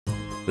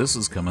This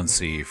is Come and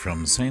See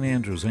from St.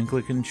 Andrew's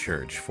Anglican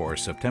Church for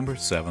September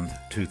 7th,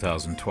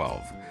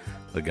 2012.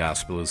 The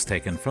Gospel is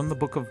taken from the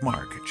book of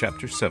Mark,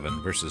 chapter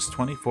 7, verses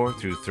 24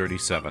 through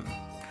 37.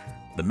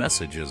 The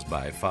message is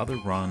by Father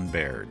Ron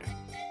Baird.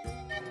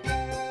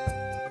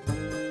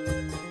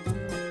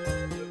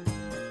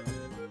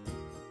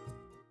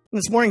 In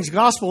this morning's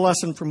Gospel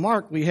lesson from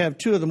Mark, we have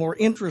two of the more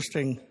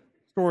interesting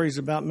stories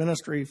about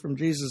ministry from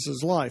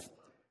Jesus' life.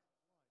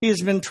 He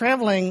has been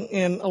traveling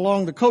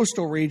along the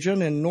coastal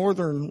region in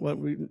northern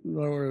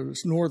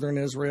northern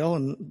Israel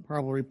and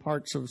probably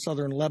parts of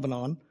southern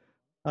Lebanon,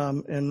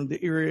 and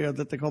the area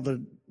that they call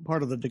the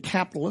part of the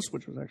Decapolis,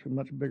 which was actually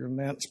much bigger than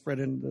that, spread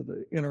into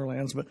the inner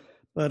lands,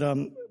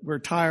 but where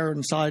Tyre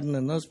and Sidon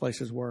and those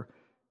places were.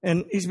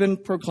 And he's been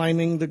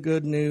proclaiming the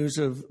good news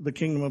of the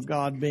kingdom of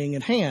God being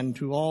at hand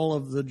to all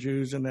of the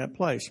Jews in that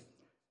place.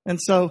 And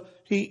so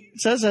he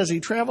says as he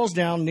travels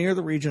down near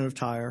the region of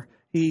Tyre,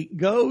 he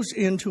goes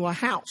into a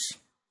house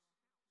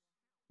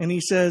and he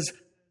says,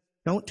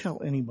 "Don't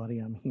tell anybody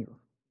I'm here."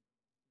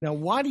 Now,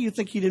 why do you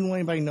think he didn't want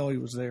anybody to know he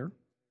was there?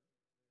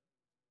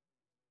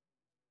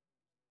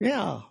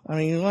 Yeah, I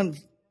mean, he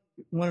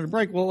wanted to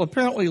break. Well,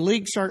 apparently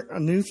leaks aren't a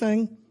new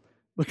thing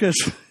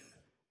because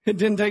it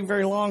didn't take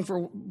very long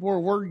before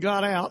word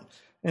got out.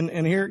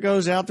 And here it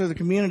goes out through the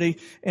community.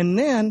 And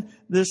then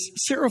this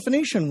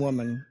Syrophoenician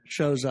woman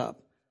shows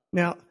up.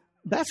 Now,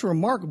 that's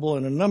remarkable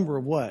in a number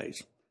of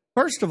ways.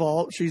 First of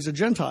all, she's a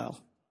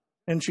Gentile,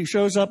 and she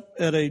shows up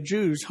at a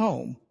Jew's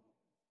home.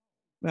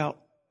 Now,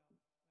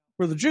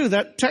 for the Jew,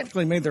 that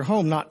technically made their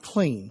home not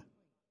clean.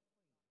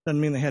 Doesn't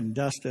mean they hadn't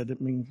dusted.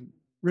 It means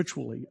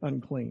ritually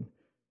unclean.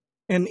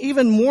 And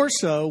even more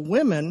so,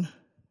 women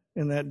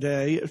in that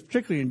day,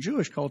 particularly in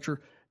Jewish culture,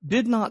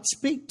 did not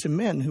speak to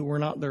men who were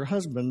not their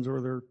husbands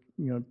or their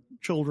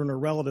children or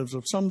relatives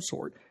of some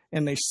sort.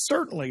 And they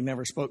certainly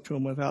never spoke to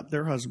them without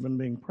their husband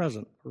being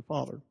present, her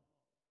father.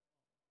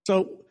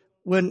 So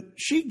when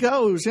she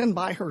goes in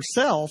by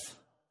herself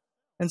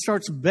and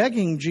starts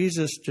begging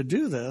Jesus to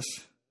do this,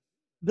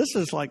 this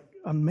is like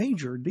a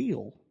major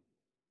deal.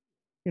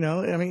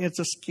 It's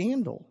a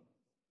scandal.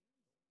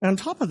 And on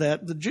top of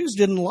that, the Jews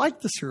didn't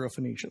like the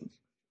Syrophoenicians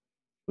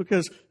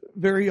because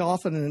very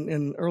often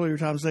in earlier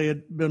times they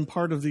had been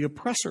part of the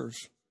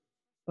oppressors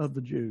of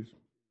the Jews.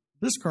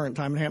 This current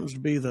time it happens to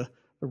be the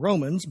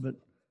Romans, but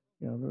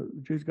the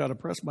Jews got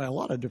oppressed by a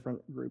lot of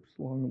different groups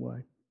along the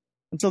way.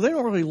 And so they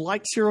don't really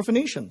like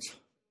Syrophoenicians.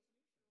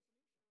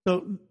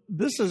 So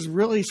this is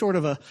really sort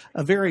of a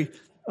very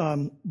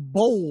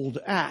bold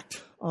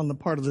act on the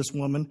part of this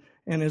woman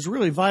and is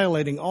really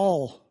violating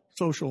all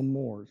social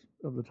mores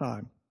of the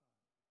time.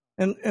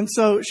 And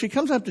so she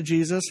comes up to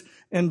Jesus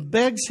and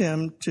begs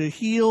him to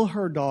heal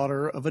her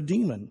daughter of a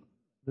demon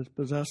that's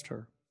possessed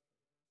her.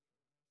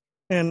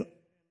 And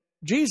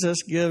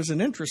Jesus gives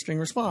an interesting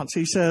response.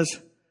 He says,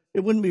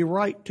 it wouldn't be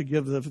right to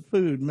give the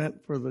food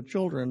meant for the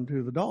children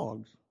to the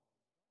dogs.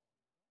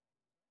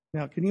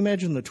 Now, can you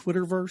imagine the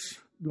Twitterverse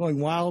going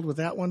wild with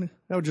that one?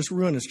 That would just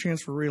ruin his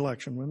chance for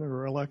re-election, wouldn't it,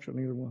 or election,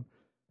 either one.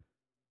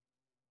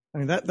 I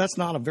mean, that's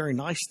not a very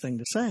nice thing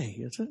to say,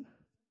 is it?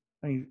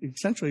 I mean,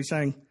 essentially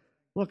saying,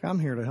 look, I'm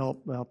here to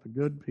help out the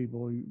good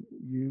people.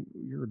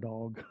 You're a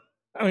dog.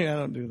 I mean, I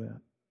don't do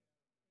that.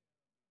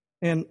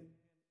 And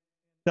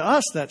to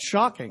us, that's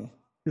shocking.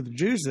 To the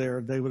Jews there,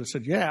 they would have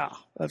said, yeah,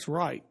 that's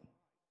right.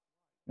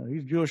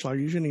 He's Jewish, like,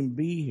 you shouldn't even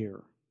be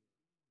here.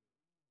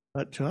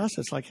 But to us,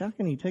 it's like, how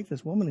can he take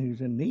this woman who's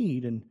in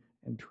need and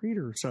treat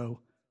her so,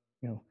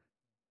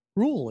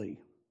 cruelly?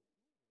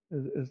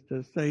 As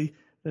to say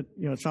that,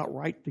 it's not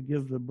right to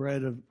give the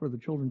bread for the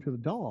children to the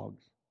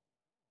dogs.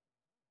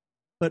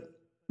 But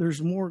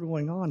there's more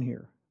going on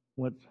here,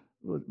 what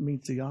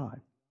meets the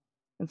eye.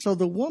 And so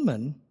the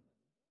woman,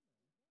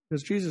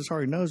 because Jesus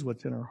already knows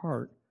what's in her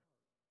heart,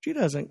 she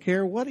doesn't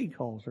care what he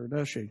calls her,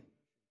 does she?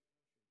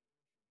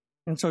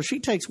 And so she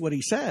takes what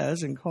he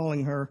says in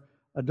calling her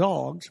a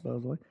dog,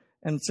 supposedly,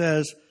 and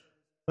says,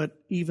 but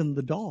even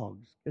the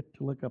dogs get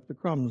to lick up the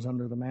crumbs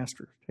under the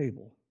master's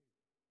table.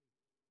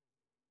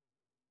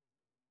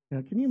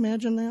 Now, can you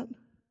imagine that?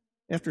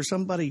 After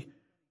somebody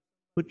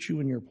puts you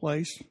in your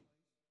place,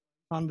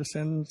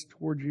 condescends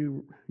toward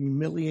you,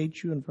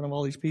 humiliates you in front of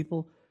all these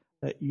people,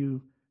 that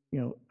you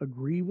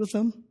agree with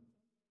them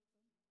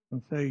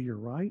and say you're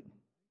right.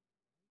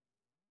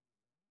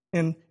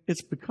 And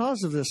it's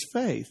because of this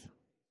faith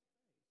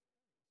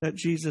that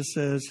Jesus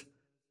says,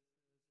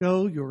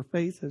 go, your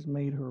faith has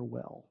made her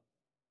well.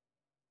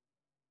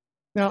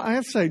 Now, I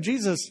have to say,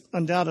 Jesus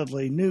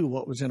undoubtedly knew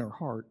what was in her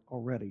heart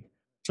already.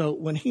 So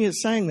when he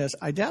is saying this,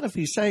 I doubt if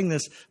he's saying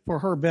this for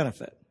her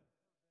benefit.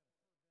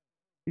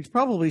 He's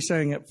probably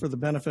saying it for the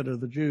benefit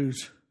of the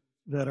Jews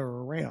that are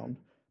around.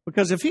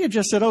 Because if he had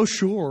just said, oh,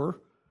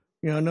 sure,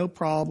 no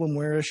problem,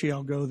 where is she?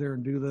 I'll go there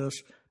and do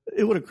this,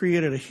 it would have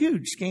created a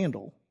huge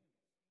scandal.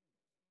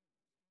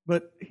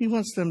 But he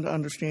wants them to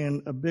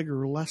understand a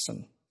bigger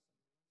lesson.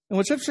 And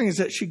what's interesting is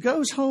that she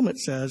goes home, it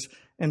says,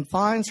 and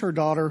finds her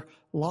daughter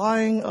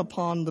lying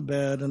upon the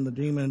bed and the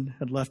demon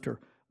had left her,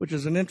 which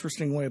is an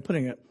interesting way of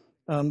putting it.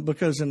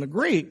 Because in the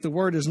Greek, the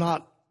word is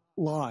not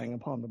lying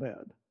upon the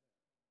bed.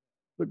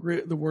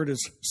 The word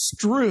is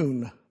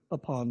strewn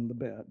upon the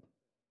bed.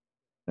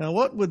 Now,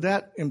 what would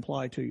that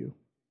imply to you?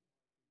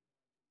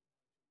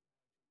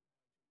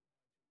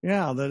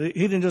 Yeah, that he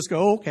didn't just go,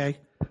 oh, okay,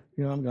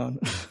 I'm gone.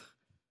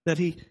 That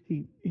he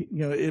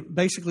it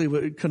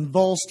basically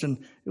convulsed,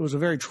 and it was a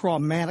very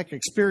traumatic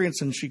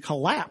experience, and she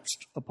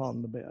collapsed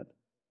upon the bed.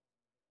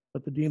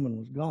 But the demon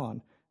was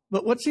gone.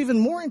 But what's even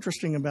more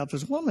interesting about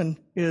this woman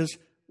is,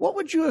 what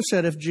would you have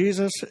said if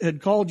Jesus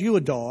had called you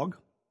a dog,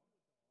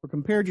 or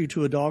compared you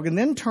to a dog, and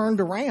then turned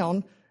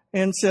around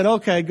and said,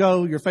 okay,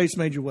 go, your faith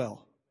made you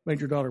well, made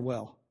your daughter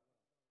well?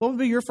 What would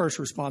be your first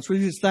response? Would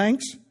you say,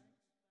 thanks?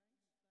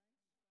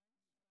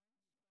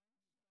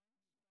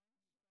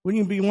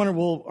 Wouldn't you be wondering,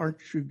 well, aren't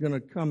you going to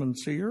come and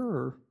see her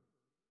or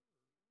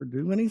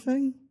do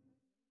anything?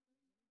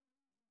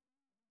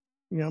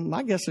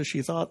 My guess is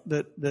she thought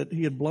that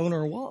he had blown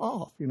her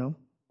off, I'm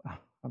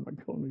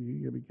not going to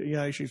you.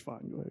 Yeah, she's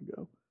fine. Go ahead,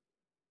 go.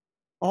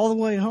 All the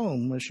way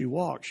home, as she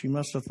walked, she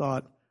must have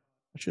thought,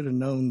 I should have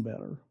known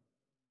better.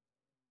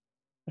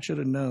 I should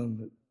have known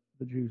that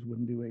the Jews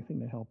wouldn't do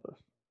anything to help us.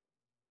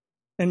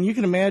 And you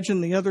can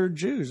imagine the other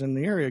Jews in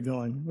the area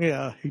going,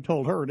 yeah, he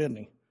told her, didn't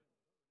he?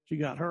 She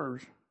got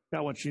hers,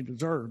 got what she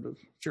deserved. The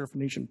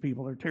Syrophoenician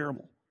people, they're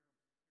terrible.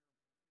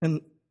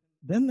 And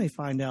then they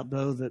find out,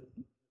 though, that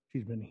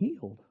she's been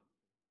healed.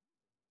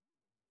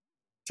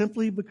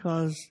 Simply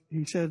because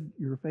he said,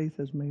 your faith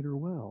has made her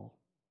well.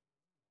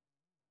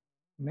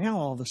 Now,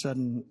 all of a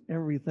sudden,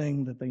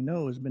 everything that they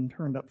know has been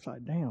turned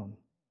upside down.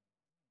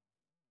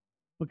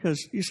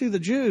 Because, you see, the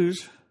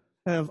Jews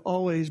have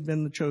always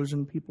been the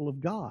chosen people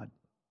of God.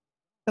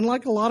 And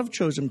like a lot of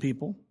chosen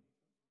people,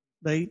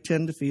 they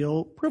tend to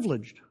feel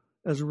privileged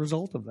as a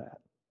result of that.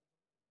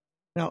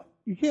 Now,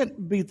 you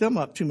can't beat them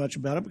up too much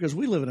about it because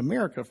we live in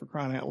America, for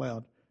crying out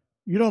loud.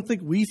 You don't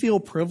think we feel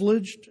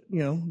privileged,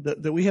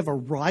 that we have a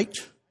right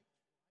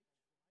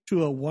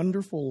to a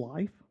wonderful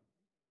life?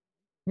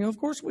 Of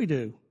course we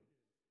do.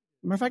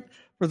 Matter of fact,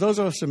 for those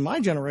of us in my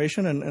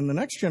generation and the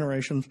next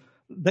generations,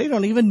 they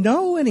don't even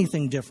know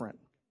anything different.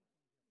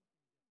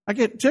 I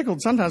get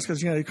tickled sometimes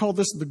because, they call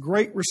this the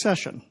Great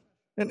Recession.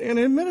 And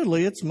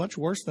admittedly, it's much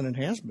worse than it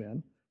has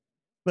been.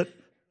 But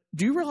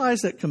do you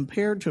realize that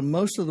compared to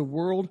most of the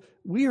world,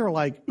 we are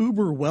like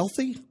uber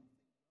wealthy?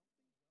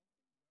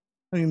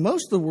 I mean,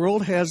 most of the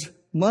world has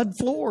mud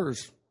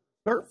floors,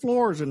 dirt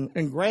floors,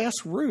 and grass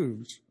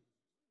roofs.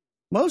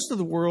 Most of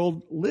the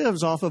world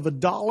lives off of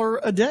 $1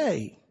 a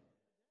day.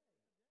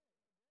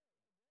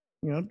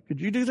 Could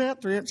you do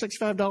that?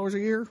 $365 a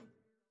year?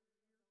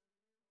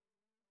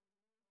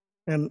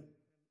 And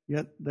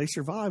yet they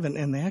survive,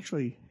 and they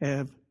actually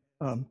have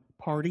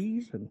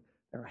parties, and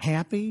they're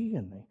happy,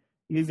 and they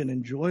even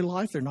enjoy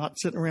life. They're not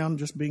sitting around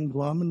just being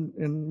glum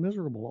and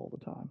miserable all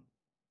the time.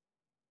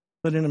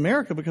 But in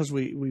America, because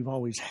we've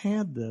always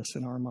had this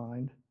in our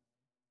mind,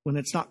 when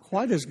it's not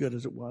quite as good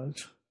as it was,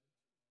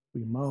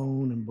 we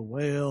moan and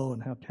bewail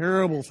and how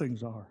terrible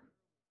things are.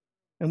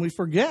 And we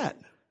forget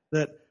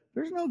that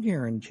there's no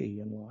guarantee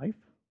in life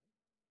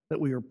that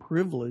we are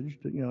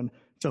privileged, and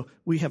so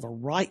we have a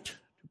right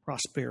to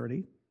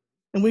prosperity.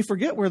 And we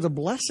forget where the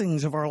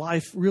blessings of our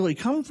life really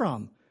come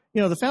from.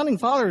 The founding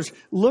fathers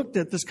looked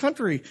at this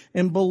country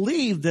and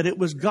believed that it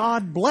was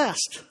God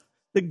blessed,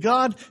 that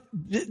God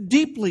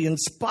deeply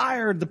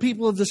inspired the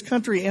people of this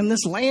country and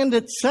this land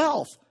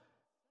itself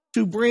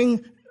to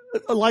bring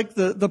like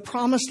the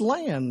promised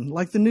land,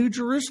 like the New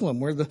Jerusalem,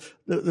 where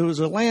there was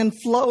a land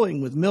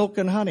flowing with milk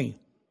and honey,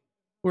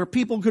 where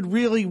people could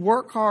really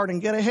work hard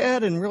and get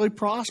ahead and really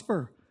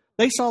prosper.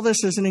 They saw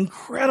this as an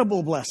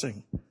incredible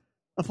blessing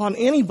upon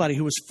anybody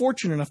who was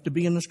fortunate enough to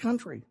be in this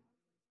country.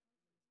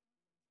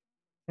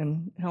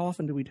 And how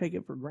often do we take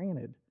it for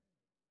granted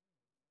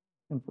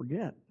and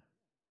forget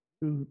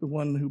who the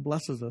one who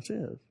blesses us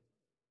is?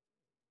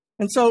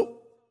 And so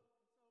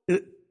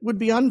it would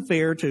be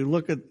unfair to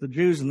look at the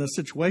Jews in this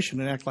situation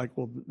and act like,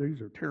 well,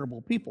 these are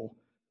terrible people.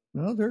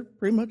 No, they're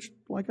pretty much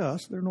like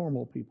us. They're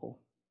normal people.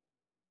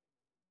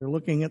 They're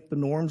looking at the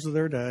norms of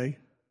their day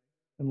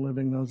and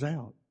living those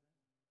out.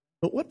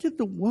 But what did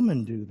the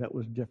woman do that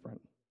was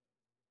different?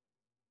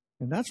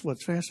 And that's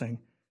what's fascinating.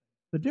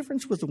 The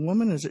difference with the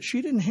woman is that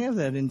she didn't have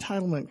that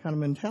entitlement kind of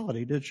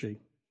mentality, did she?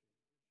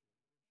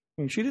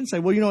 And she didn't say,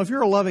 well, if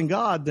you're a loving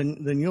God,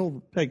 then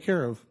you'll take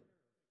care of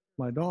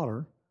my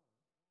daughter.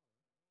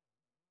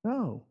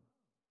 No.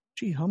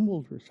 She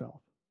humbled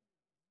herself.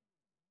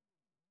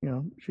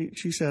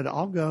 She said,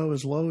 I'll go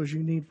as low as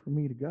you need for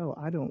me to go.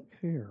 I don't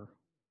care.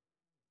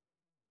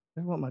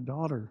 I want my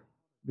daughter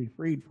to be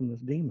freed from this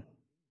demon.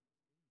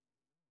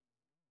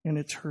 And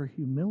it's her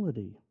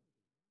humility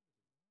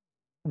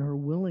and her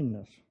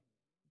willingness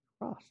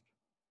to trust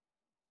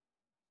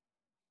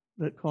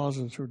that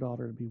causes her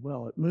daughter to be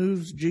well. It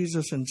moves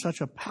Jesus in such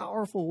a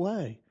powerful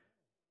way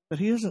that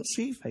he doesn't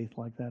see faith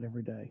like that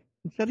every day.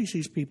 Instead, he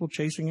sees people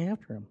chasing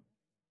after him.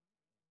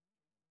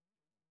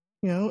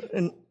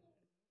 And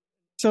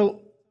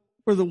so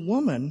for the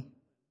woman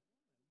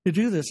to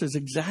do this is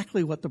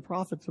exactly what the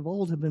prophets of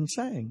old have been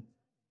saying.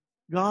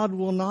 God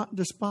will not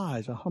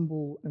despise a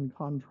humble and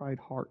contrite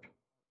heart.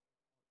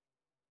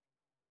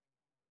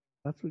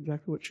 That's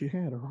exactly what she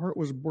had. Her heart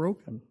was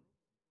broken,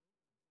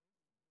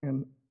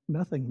 and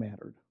nothing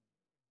mattered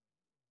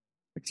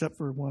except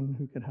for one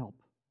who could help.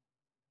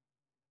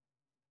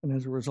 And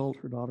as a result,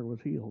 her daughter was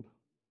healed.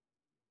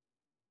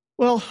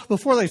 Well,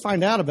 before they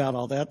find out about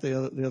all that,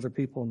 the other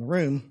people in the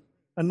room,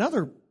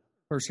 another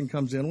person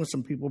comes in with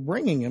some people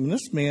bringing him. And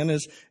this man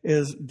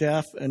is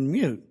deaf and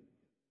mute.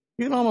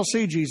 You can almost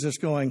see Jesus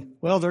going,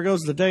 well, there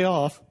goes the day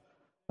off.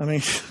 I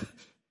mean,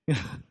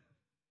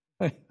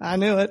 I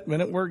knew it.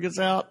 Minute word gets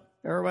out,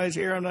 everybody's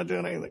here, I'm not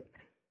doing anything.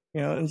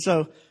 And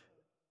so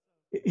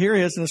here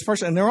he is, and this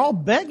person, and they're all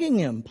begging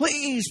him,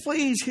 please,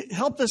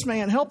 help this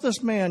man.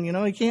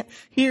 He can't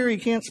hear, he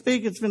can't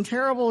speak, it's been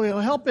terrible,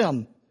 help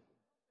him.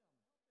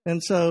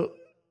 And so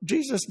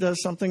Jesus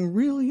does something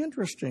really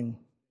interesting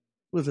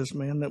with this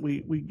man that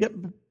we get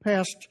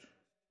past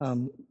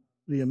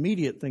the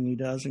immediate thing he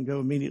does and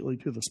go immediately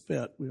to the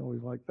spit. We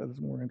always like that,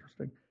 it's more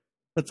interesting.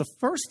 But the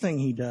first thing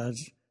he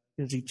does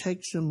is he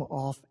takes him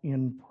off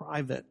in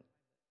private.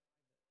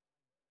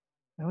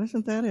 Now,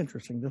 isn't that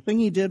interesting? The thing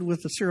he did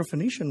with the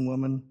Syrophoenician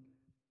woman,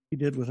 he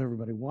did with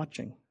everybody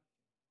watching.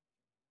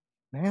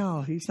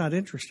 Now, he's not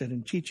interested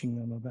in teaching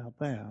them about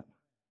that.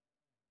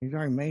 He's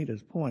already made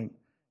his point.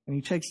 And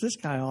he takes this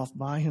guy off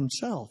by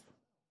himself.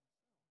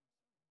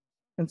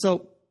 And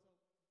so,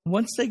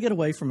 once they get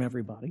away from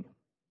everybody,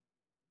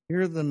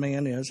 here the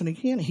man is, and he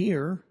can't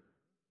hear,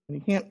 and he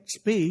can't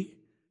speak.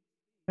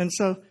 And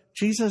so,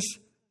 Jesus,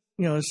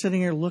 is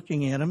sitting here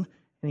looking at him,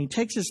 and he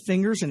takes his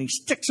fingers and he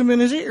sticks them in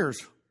his ears.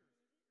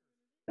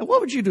 Now,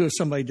 what would you do if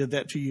somebody did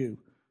that to you?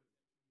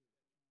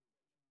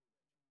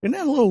 Isn't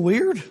that a little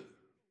weird?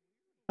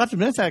 Not to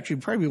mention, fact,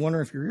 you'd probably be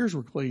wondering if your ears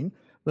were clean,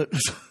 but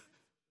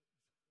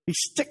he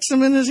sticks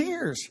them in his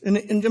ears. And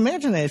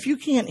imagine that. If you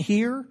can't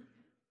hear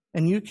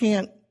and you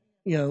can't,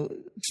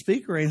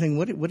 speak or anything,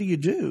 what do you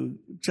do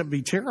except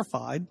be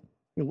terrified?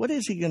 What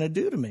is he going to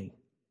do to me?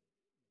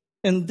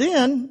 And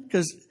then,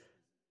 because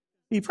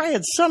he probably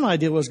had some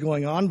idea what was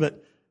going on,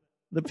 but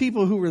the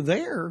people who were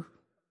there,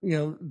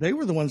 they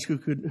were the ones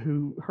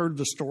who heard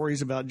the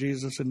stories about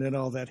Jesus and did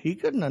all that. He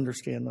couldn't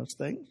understand those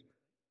things.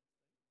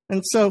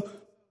 And so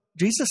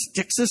Jesus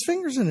sticks his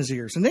fingers in his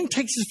ears, and then he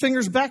takes his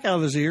fingers back out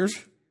of his ears.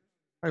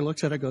 He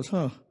looks at it and goes,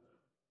 huh.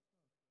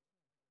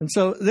 And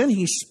so then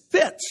he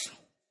spits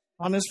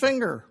on his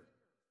finger.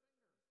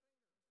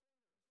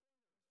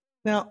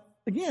 Now,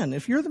 again,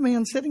 if you're the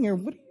man sitting here,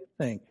 what do you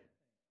think?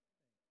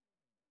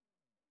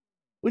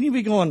 Wouldn't you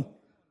be going,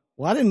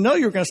 well, I didn't know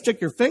you were going to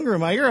stick your finger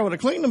in my ear. I would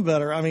have cleaned them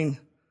better. I mean,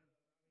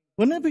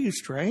 wouldn't that be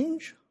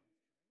strange?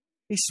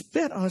 He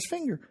spit on his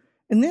finger.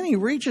 And then he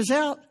reaches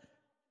out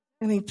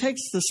and he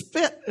takes the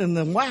spit and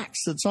the wax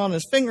that's on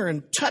his finger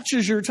and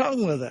touches your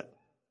tongue with it.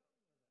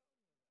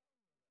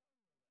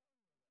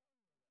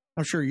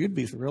 I'm sure you'd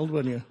be thrilled,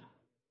 wouldn't you?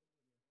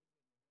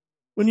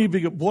 Wouldn't you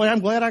be, boy, I'm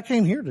glad I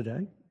came here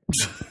today.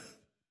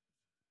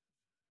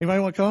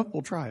 Anybody want to come up?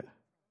 We'll try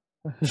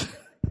it.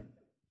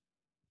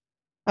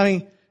 I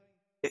mean,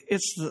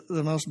 it's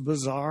the most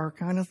bizarre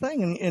kind of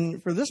thing.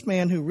 And for this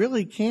man who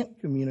really can't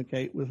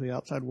communicate with the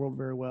outside world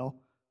very well,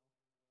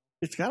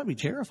 it's got to be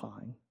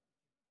terrifying.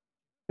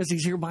 Because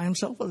he's here by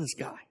himself with this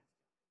guy.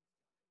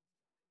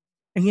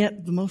 And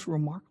yet, the most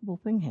remarkable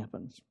thing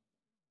happens.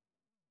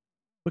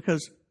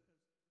 Because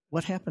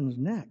what happens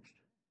next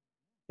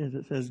is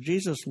it says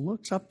Jesus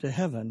looks up to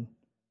heaven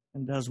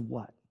and does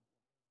what?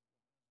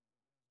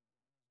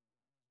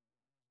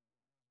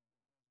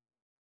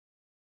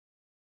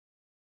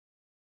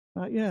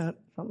 Not yet.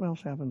 Something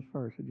else happens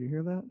first. Did you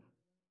hear that?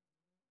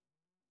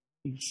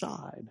 He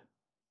sighed.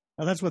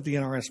 Now, that's what the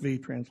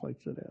NRSV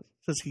translates it as.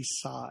 It says he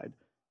sighed.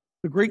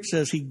 The Greek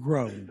says he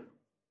groaned.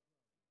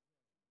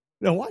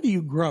 Now, why do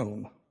you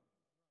groan?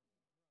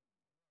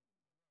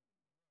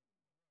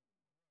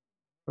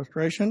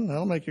 Frustration?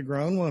 That'll make you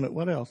groan, won't it?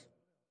 What else?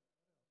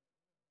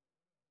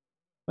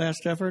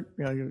 Last effort?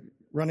 You're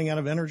running out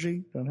of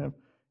energy. Don't have.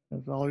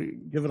 That's all.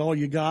 Give it all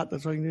you got.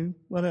 That's all you can do.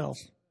 What else?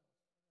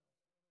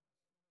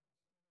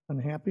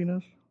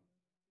 Unhappiness,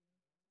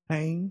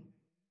 pain,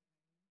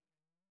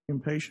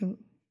 impatient.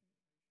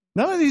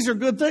 None of these are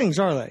good things,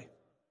 are they?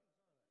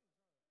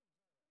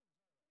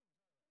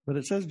 But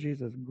it says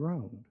Jesus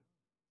groaned.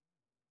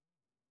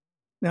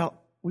 Now,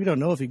 we don't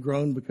know if he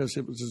groaned because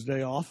it was his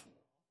day off.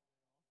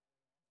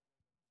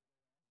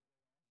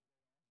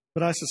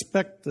 But I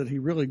suspect that he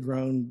really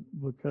groaned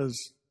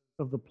because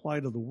of the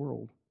plight of the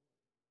world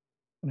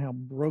and how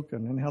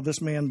broken and how this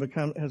man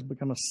has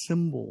become a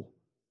symbol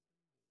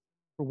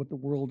for what the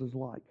world is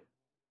like.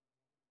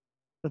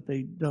 That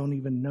they don't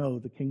even know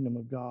the kingdom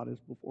of God is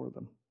before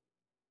them.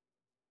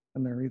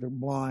 And they're either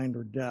blind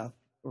or deaf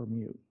or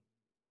mute.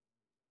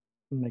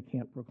 And they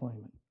can't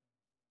proclaim it.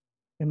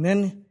 And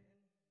then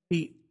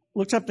he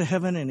looks up to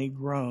heaven and he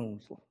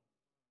groans.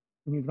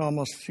 And you can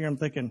almost hear him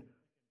thinking,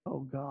 oh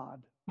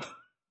God,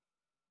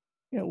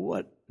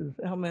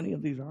 how many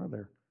of these are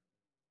there?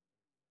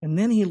 And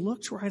then he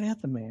looks right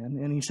at the man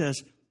and he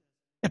says,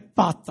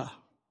 Ephphatha.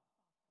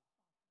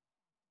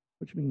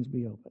 which means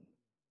be open.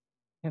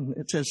 And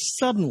it says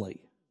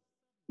suddenly,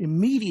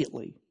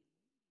 immediately,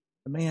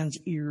 the man's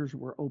ears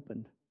were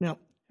opened. Now,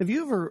 have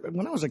you ever,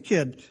 when I was a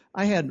kid,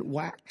 I had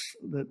wax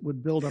that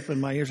would build up in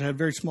my ears. I had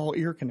very small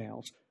ear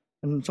canals.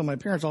 And so my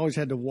parents always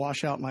had to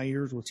wash out my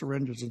ears with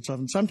syringes and stuff.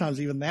 And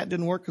sometimes even that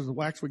didn't work because the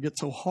wax would get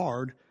so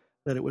hard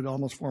that it would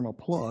almost form a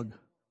plug.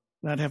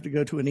 And I'd have to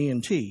go to an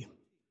ENT,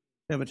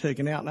 have it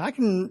taken out. And I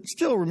can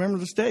still remember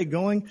this day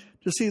going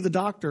to see the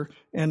doctor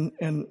and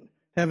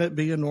have it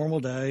be a normal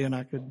day. And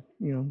I could,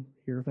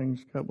 hear things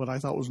cut what I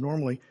thought was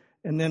normally.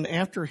 And then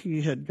after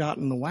he had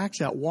gotten the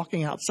wax out,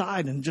 walking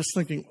outside and just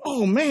thinking,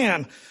 oh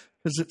man,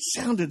 because it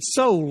sounded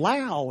so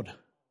loud.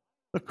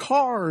 The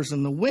cars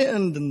and the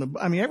wind and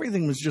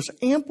everything was just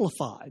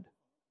amplified.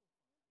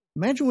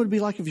 Imagine what it'd be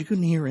like if you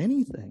couldn't hear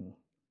anything.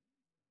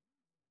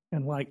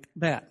 And like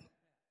that,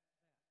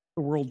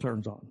 the world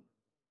turns on.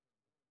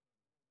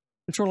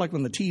 It's sort of like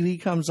when the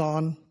TV comes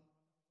on,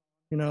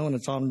 and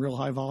it's on real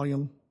high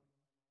volume.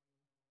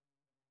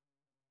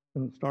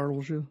 And it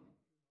startles you.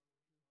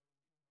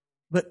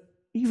 But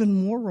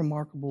even more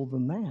remarkable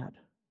than that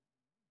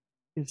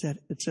is that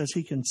it says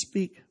he can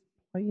speak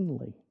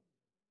plainly.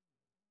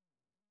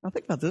 Now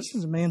think about this. This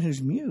is a man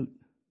who's mute.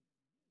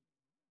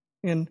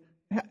 And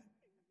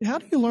how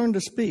do you learn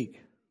to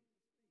speak?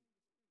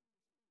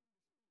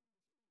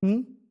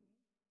 Trial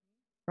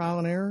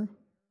and error?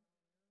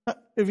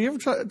 Have you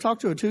ever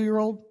talked to a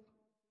 2-year-old?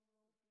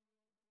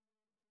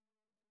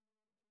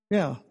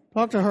 Yeah,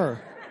 talk to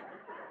her.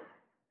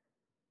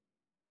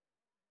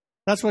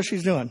 That's what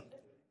she's doing.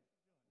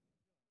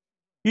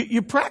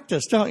 You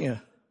practice, don't you?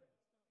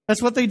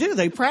 That's what they do.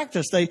 They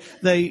practice.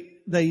 They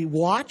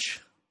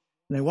watch.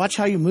 And they watch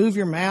how you move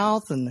your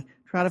mouth and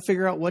try to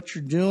figure out what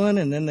you're doing.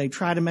 And then they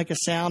try to make a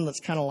sound that's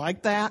kind of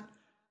like that.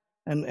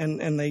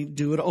 And they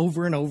do it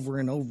over and over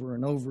and over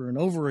and over and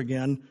over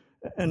again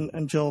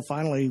until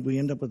finally we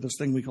end up with this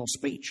thing we call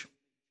speech.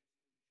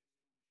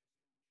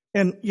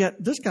 And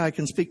yet this guy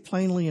can speak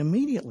plainly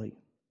immediately.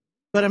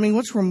 But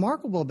what's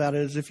remarkable about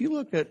it is if you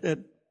look at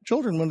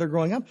children when they're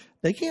growing up,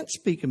 they can't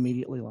speak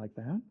immediately like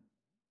that.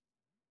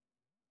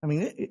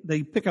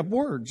 They pick up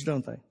words,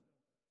 don't they?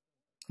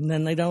 And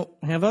then they don't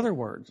have other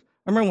words.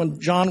 I remember when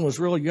John was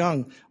real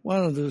young,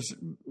 one of those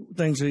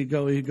things he'd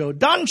go,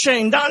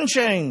 Donchain,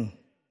 Donchain.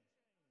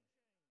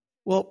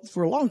 Well,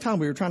 for a long time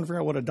we were trying to figure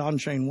out what a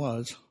Donchain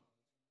was.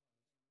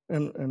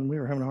 And we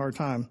were having a hard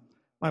time.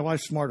 My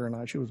wife's smarter than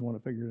I. She was the one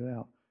that figured it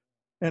out.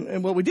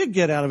 And what we did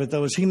get out of it,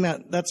 though, is he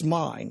meant that's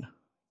mine.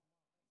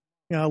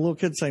 Little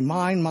kids say,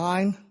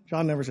 mine.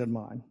 John never said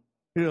mine.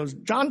 He goes,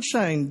 John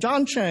Shane.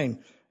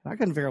 I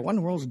couldn't figure out what in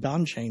the world does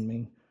Don Shane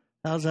mean.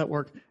 How does that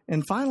work?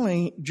 And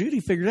finally, Judy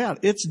figured it out.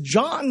 It's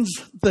John's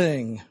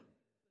thing.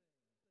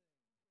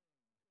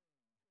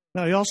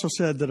 Now, he also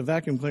said that a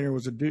vacuum cleaner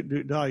was a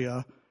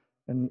dahlia,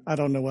 and I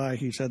don't know why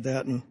he said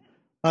that. And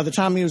by the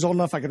time he was old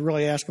enough, I could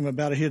really ask him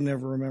about it. He'd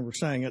never remember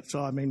saying it,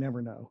 so I may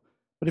never know.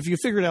 But if you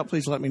figure it out,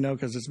 please let me know,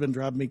 because it's been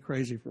driving me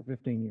crazy for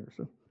 15 years.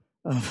 So,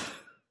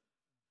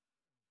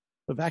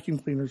 the vacuum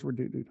cleaners were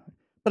dahlia.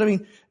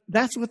 But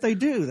that's what they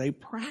do. They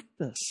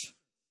practice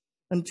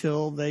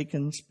until they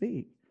can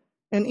speak.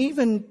 And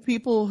even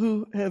people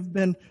who have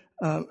been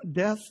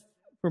deaf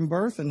from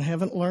birth and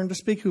haven't learned to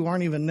speak, who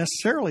aren't even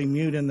necessarily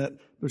mute in that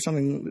there's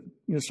something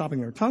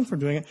stopping their tongue from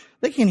doing it,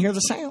 they can't hear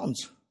the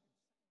sounds.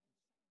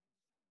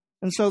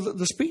 And so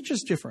the speech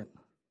is different.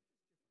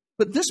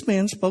 But this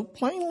man spoke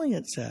plainly,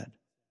 it said.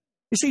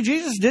 You see,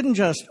 Jesus didn't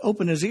just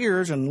open his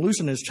ears and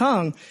loosen his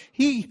tongue.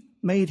 He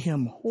made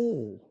him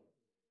whole,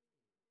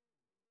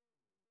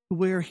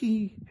 where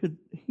he could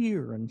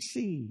hear and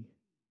see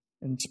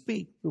and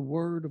speak the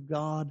word of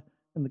God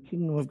and the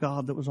kingdom of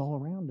God that was all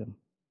around him.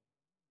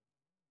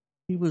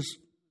 He was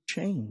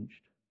changed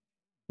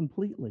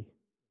completely.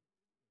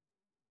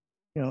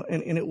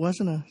 And it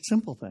wasn't a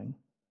simple thing.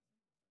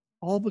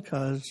 All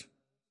because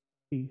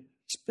he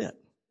spit.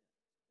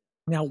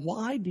 Now,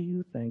 why do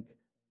you think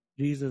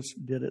Jesus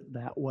did it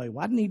that way?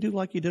 Why didn't he do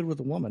like he did with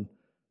the woman?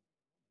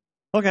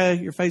 Okay,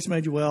 your face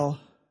made you well.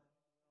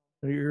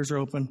 Your ears are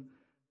open.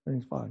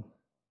 Everything's fine.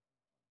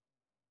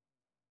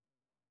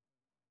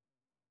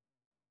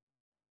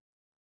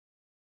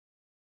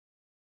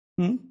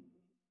 I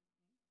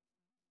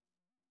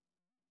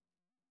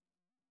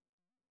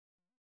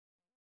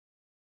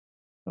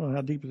don't know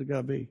how deep is it got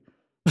to be.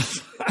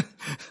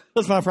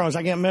 That's my promise.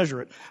 I can't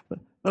measure it. But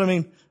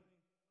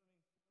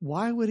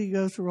why would he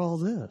go through all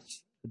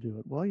this to do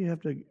it? Well, you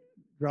have to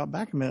drop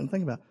back a minute and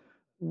think about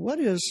what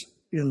is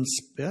in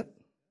spit?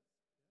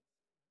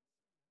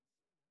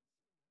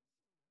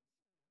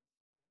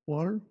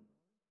 Water?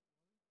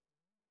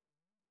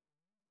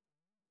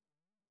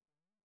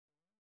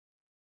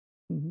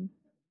 Mm-hmm.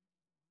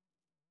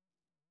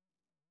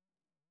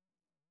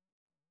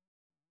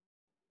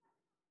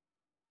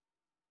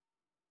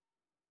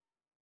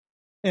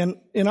 And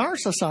in our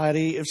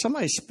society, if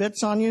somebody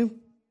spits on you,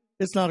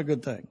 it's not a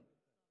good thing.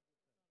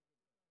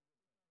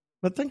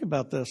 But think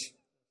about this.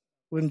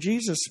 When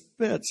Jesus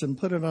spits and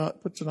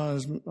puts it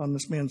on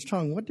this man's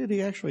tongue, what did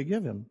he actually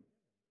give him?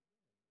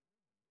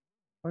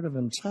 part of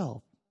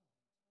himself,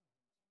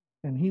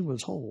 and he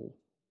was whole.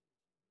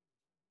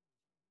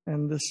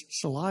 And this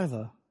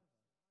saliva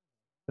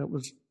that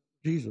was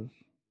Jesus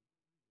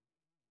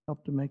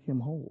helped to make him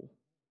whole.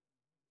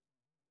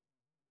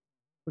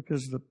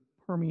 Because the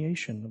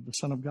permeation of the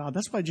Son of God.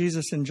 That's why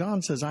Jesus in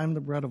John says, I am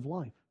the bread of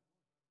life.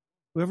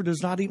 Whoever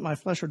does not eat my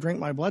flesh or drink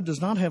my blood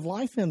does not have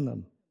life in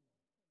them.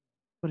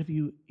 But if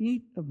you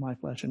eat of my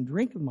flesh and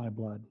drink of my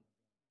blood,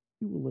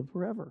 you will live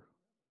forever.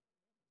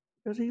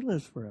 Because he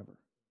lives forever.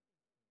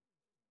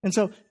 And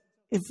so,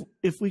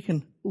 if we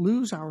can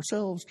lose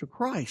ourselves to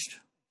Christ,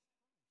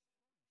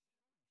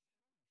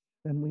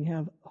 then we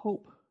have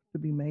hope to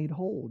be made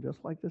whole,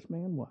 just like this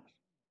man was.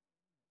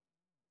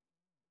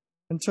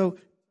 And so,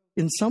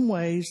 in some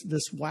ways,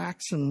 this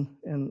wax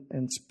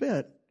and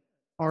spit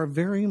are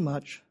very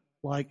much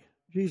like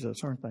Jesus,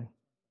 aren't they?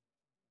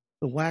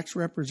 The wax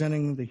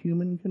representing the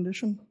human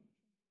condition,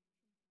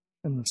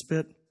 and the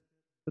spit,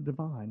 the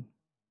divine,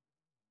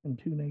 in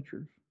two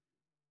natures.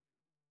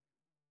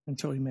 And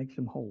so he makes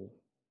him whole,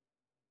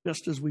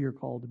 just as we are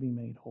called to be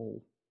made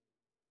whole.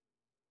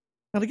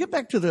 Now, to get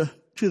back to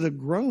the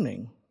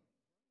groaning,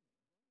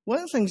 one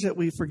of the things that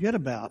we forget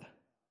about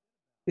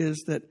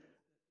is that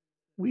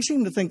we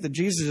seem to think that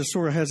Jesus just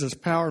sort of has this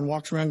power and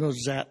walks around and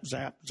goes zap,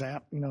 zap,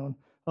 zap,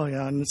 oh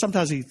yeah, and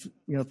sometimes he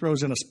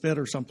throws in a spit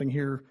or something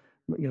here,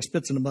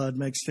 spits in the mud,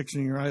 makes sticks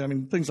in your eye. I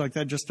mean, things like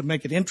that just to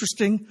make it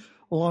interesting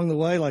along the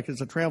way, like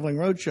it's a traveling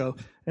roadshow,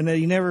 and that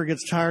he never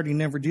gets tired, he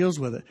never deals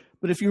with it.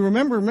 But if you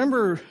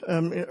remember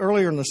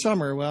earlier in the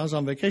summer when I was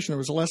on vacation, there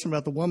was a lesson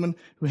about the woman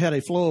who had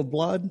a flow of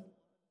blood,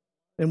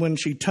 and when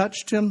she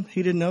touched him,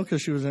 he didn't know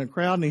because she was in a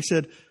crowd, and he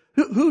said,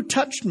 who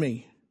touched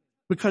me?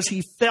 Because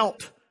he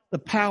felt the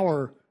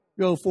power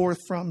go forth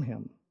from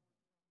him.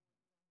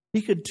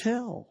 He could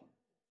tell.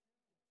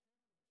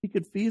 He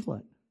could feel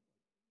it.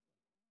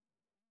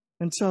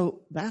 And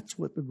so that's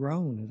what the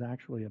groan is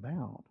actually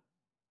about.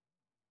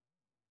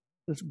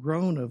 This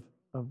groan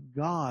of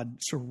God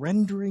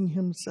surrendering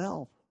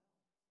himself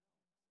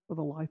for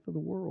the life of the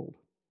world.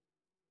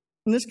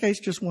 In this case,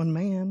 just one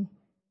man.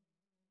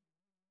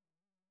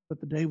 But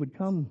the day would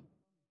come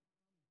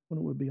when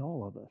it would be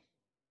all of us.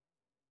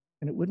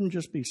 And it wouldn't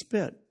just be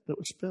spit that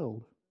was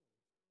spilled.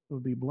 It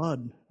would be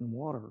blood and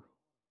water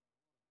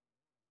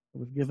that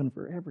was given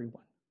for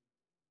everyone.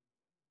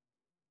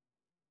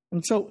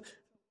 And so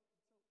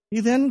he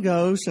then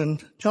goes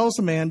and tells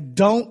the man,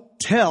 don't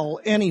tell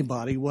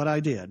anybody what I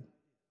did.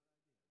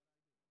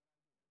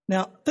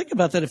 Now, think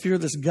about that if you're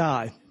this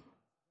guy.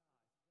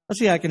 Let's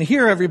see, I can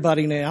hear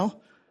everybody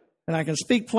now, and I can speak plainly.